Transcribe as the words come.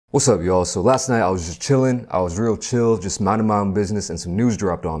What's up, y'all? So last night I was just chilling. I was real chill, just minding my own business, and some news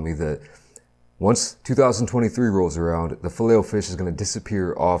dropped on me that once 2023 rolls around, the Filet-O-Fish is going to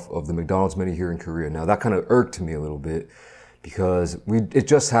disappear off of the McDonald's menu here in Korea. Now that kind of irked me a little bit because it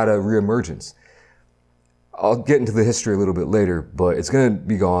just had a reemergence. I'll get into the history a little bit later, but it's going to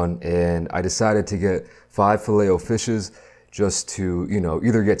be gone, and I decided to get 5 Filet-O-Fishes just to,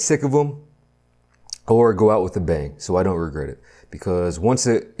 either get sick of them or go out with a bang so I don't regret it. Because once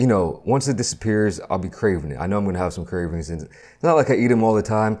it disappears, I'll be craving it. I know I'm gonna have some cravings, and it's not like I eat them all the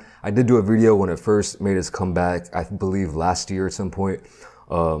time. I did do a video when it first made its comeback, I believe last year at some point,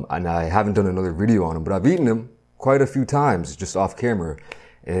 and I haven't done another video on them, but I've eaten them quite a few times just off camera,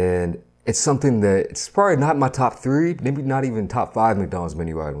 and it's something that it's probably not my top 3, maybe not even top 5 McDonald's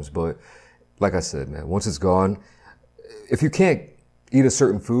menu items, but like I said, man, once it's gone, if you can't eat a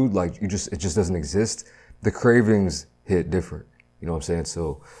certain food, like it just doesn't exist, the cravings hit different. You know what I'm saying?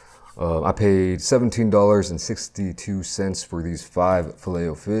 So I paid $17.62 for these 5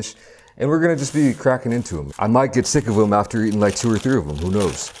 Filet-O-Fish, and we're gonna just be cracking into them. I might get sick of them after eating like 2 or 3 of them, who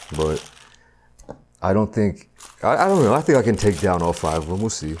knows? But I don't know, I think I can take down all 5 of them, we'll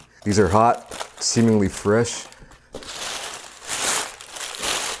see. These are hot, seemingly fresh.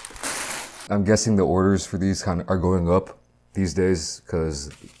 I'm guessing the orders for these kind of are going up these days because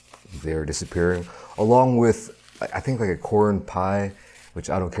they're disappearing, along with I think like a corn pie, which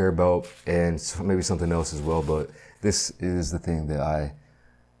I don't care about, and maybe something else as well, but this is the thing that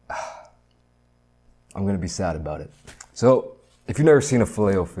I'm gonna be sad about it. So if you've never seen a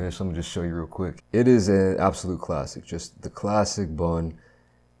Filet-O-Fish, let me just show you real quick. It is an absolute classic, just the classic bun.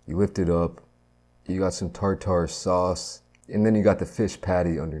 You lift it up, you got some tartare sauce, and then you got the fish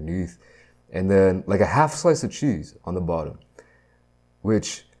patty underneath, and then like a half slice of cheese on the bottom,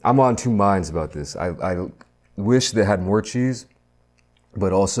 which I'm on 2 minds about this. I wish they had more cheese,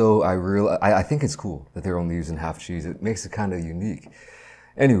 but also I think it's cool that they're only using half cheese. It makes it kind of unique.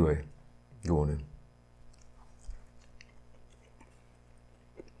 Anyway, go on in.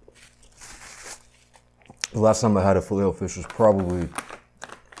 The last time I had a Filet-O-Fish was probably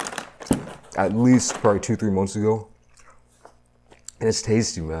at least 2-3 months ago, and it's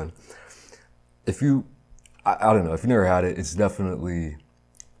tasty, man. If you, I don't know, if you never had it, it's definitely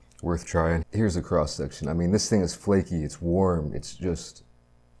worth trying. Here's the cross section. I mean, this thing is flaky, it's warm, it's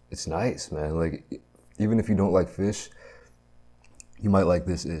nice, man. Like, even if you don't like fish, you might like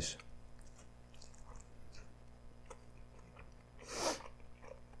this ish.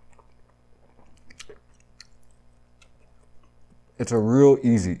 It's a real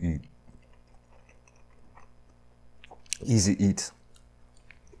easy eat. Easy eat.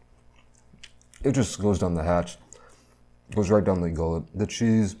 It just goes down the hatch, goes right down the gullet. The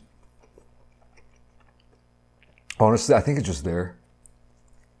cheese, honestly, I think it's just there.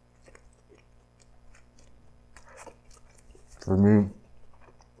 For me,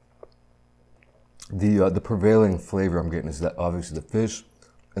 the prevailing flavor I'm getting is that obviously the fish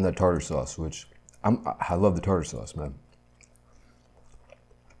and that tartar sauce, which I love the tartar sauce, man.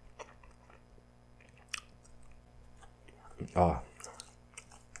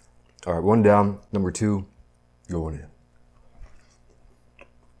 All right, 1 down, number 2, going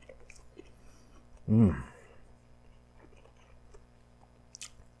in.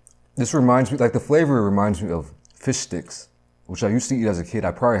 This reminds me, like the flavor reminds me of fish sticks, which I used to eat as a kid.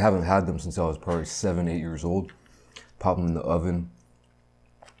 I probably haven't had them since I was probably 7, 8 years old. Pop them in the oven,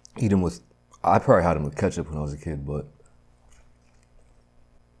 eat them with, I probably had them with ketchup when I was a kid, but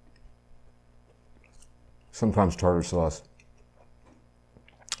sometimes tartar sauce.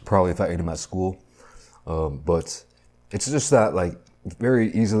 Probably if I ate them at school, but it's just that like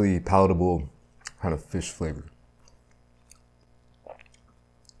very easily palatable kind of fish flavor.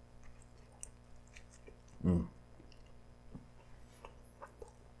 All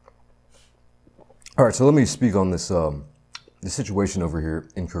right, so let me speak on this the situation over here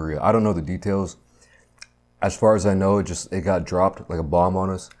in Korea. I don't know the details. As far as I know, it got dropped like a bomb on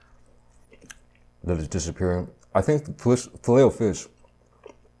us, that it's disappearing. I think the Filet-O-Fish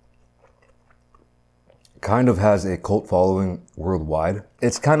kind of has a cult following worldwide.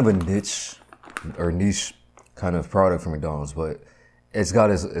 It's kind of a niche kind of product for McDonald's, but it's got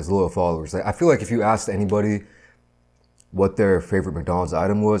its loyal followers. Like, I feel like if you asked anybody what their favorite McDonald's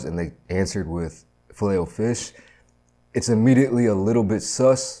item was and they answered with Filet-O-Fish, it's immediately a little bit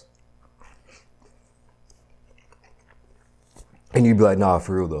sus. And you'd be like, nah,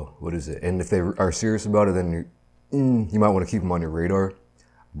 for real though, what is it? And if they are serious about it, then you might want to keep them on your radar.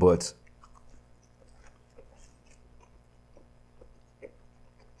 But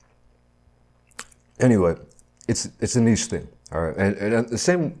anyway, it's a niche thing. All right, and the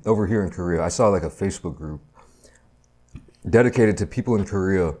same over here in Korea. I saw like a Facebook group dedicated to people in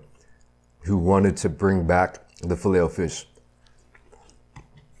Korea who wanted to bring back the Filet-O-Fish.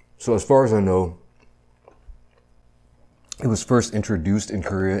 So as far as I know, it was first introduced in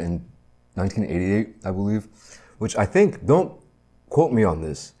Korea in 1988, I believe, which I think, don't quote me on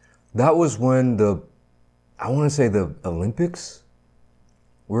this, that was when I want to say the Olympics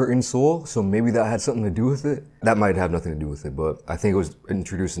were in Seoul, so maybe that had something to do with it. That might have nothing to do with it, but I think it was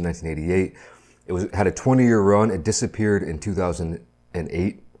introduced in 1988. It had a 20-year run. It disappeared in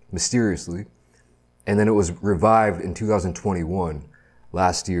 2008, mysteriously. And then it was revived in 2021,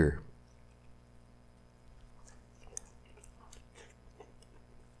 last year.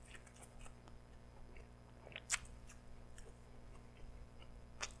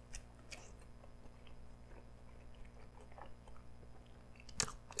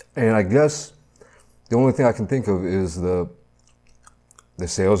 And I guess the only thing I can think of is the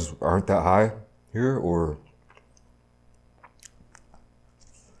sales aren't that high here, or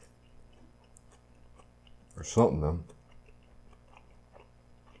something, man.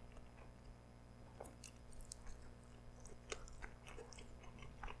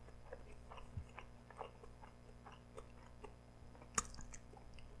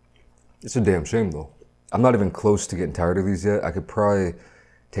 It's a damn shame though. I'm not even close to getting tired of these yet. I could probably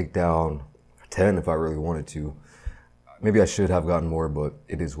take down 10 if I really wanted to. Maybe I should have gotten more, but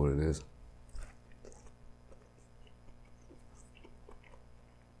it is what it is.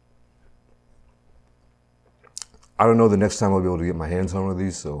 I don't know the next time I'll be able to get my hands on one of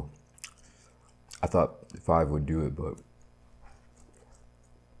these, so I thought 5 would do it, but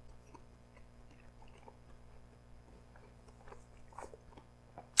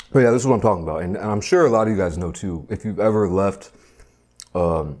yeah, this is what I'm talking about. And I'm sure a lot of you guys know too, if you've ever left,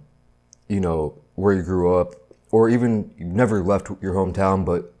 you know, where you grew up, or even you've never left your hometown,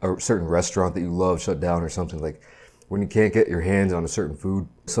 but a certain restaurant that you love shut down or something, like when you can't get your hands on a certain food,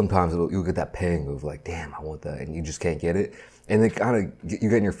 sometimes you'll get that pang of like, damn, I want that, and you just can't get it. And then kind of you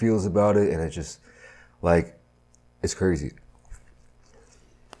get in your feels about it, and it's just like, it's crazy.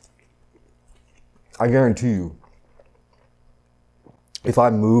 I guarantee you, if I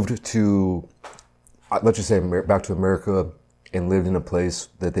moved to, let's just say back to America and lived in a place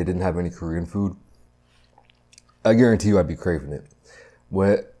that they didn't have any Korean food, I guarantee you I'd be craving it.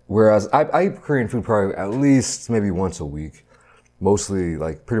 Whereas I eat Korean food probably at least maybe once a week, mostly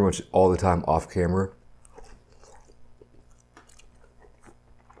like pretty much all the time off camera.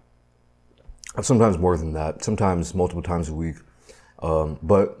 Sometimes more than that, sometimes multiple times a week.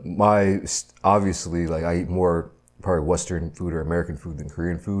 But obviously, like I eat more probably Western food or American food than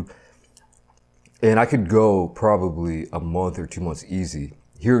Korean food. And I could go probably a month or 2 months easy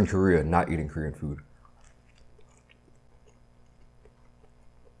here in Korea not eating Korean food.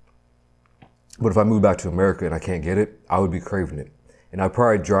 But if I move back to America and I can't get it, I would be craving it. And I'd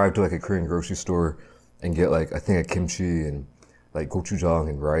probably drive to like a Korean grocery store and get like, I think a kimchi and like gochujang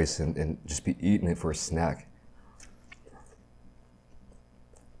and rice and just be eating it for a snack.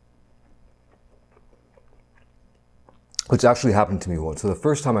 Which actually happened to me once. So the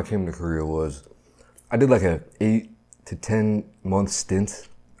first time I came to Korea I did like a 8 to 10 month stint.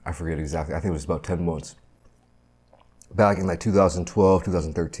 I forget exactly. I think it was about 10 months. Back in like 2012,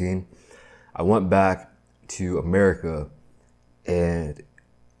 2013. I went back to America and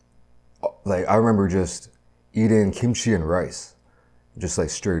like I remember just eating kimchi and rice, just like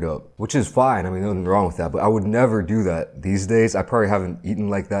straight up, which is fine. I mean, nothing wrong with that, but I would never do that these days. I probably haven't eaten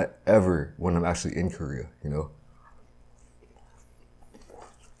like that ever when I'm actually in Korea, you know?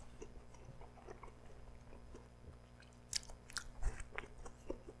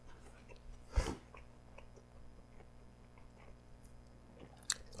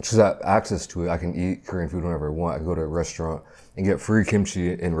 Just have access to it. I can eat Korean food whenever I want. I can go to a restaurant and get free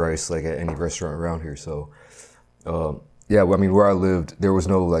kimchi and rice like at any restaurant around here. So, yeah, I mean, where I lived, there was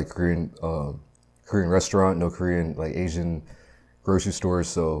no like Korean restaurant, no Korean like Asian grocery stores.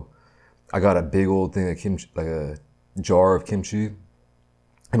 So I got a big old thing of kimchi, like a jar of kimchi,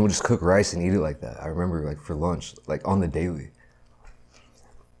 and we'll just cook rice and eat it like that. I remember like for lunch, like on the daily.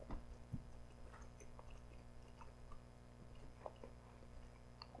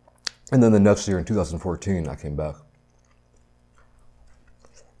 And then the next year in 2014, I came back.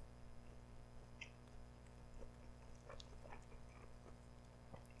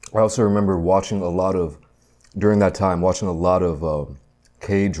 I also remember during that time, watching a lot of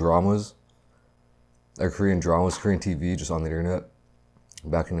K-dramas, or Korean dramas, Korean TV, just on the internet,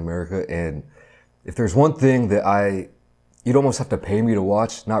 back in America. And if there's one thing that you'd almost have to pay me to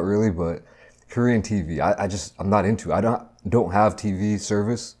watch, not really, but Korean TV. I'm not into it. I don't have TV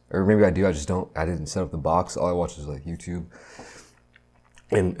service, or maybe I do. I didn't set up the box. All I watch is like YouTube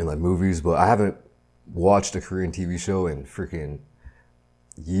and like movies, but I haven't watched a Korean TV show in freaking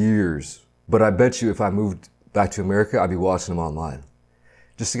years. But I bet you if I moved back to America, I'd be watching them online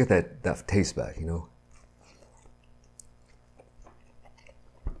just to get that taste back, you know?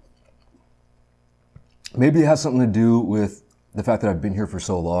 Maybe it has something to do with the fact that I've been here for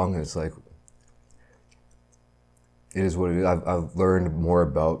so long, and it's like, it is what it is. I've learned more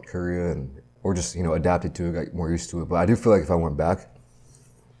about Korea or just, you know, adapted to it, got more used to it. But I do feel like if I went back,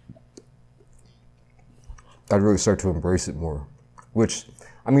 I'd really start to embrace it more. Which,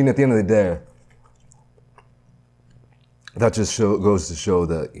 I mean, at the end of the day, that just goes to show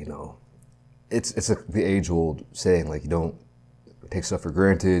that, you know, it's the age-old saying, like, you don't take stuff for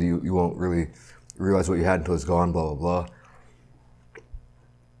granted. You won't really realize what you had until it's gone, blah, blah, blah.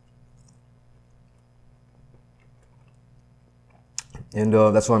 And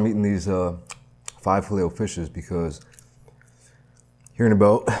that's why I'm eating these 5 Filet-O-Fishes, because here in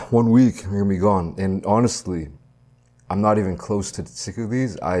about 1 week, they're gonna be gone. And honestly, I'm not even close to sick of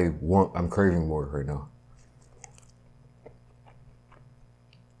these. I'm craving more right now.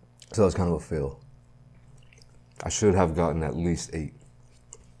 So that's kind of a fail. I should have gotten at least 8.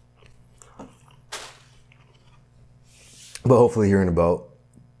 But hopefully here in about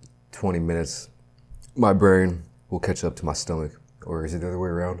 20 minutes, my brain will catch up to my stomach. Or is it the other way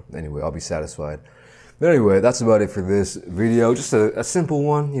around? Anyway, I'll be satisfied. But anyway, that's about it for this video. Just a simple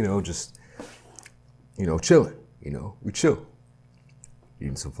one, you know, just, you know, chilling. You know, we chill.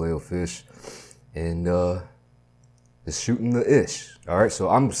 Eating some Filet-O-Fish and just shooting the ish. All right, so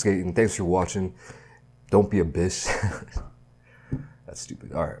I'm skating. Thanks for watching. Don't be a bitch. That's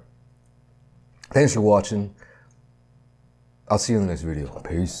stupid. All right. Thanks for watching. I'll see you in the next video.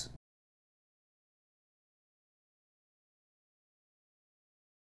 Peace.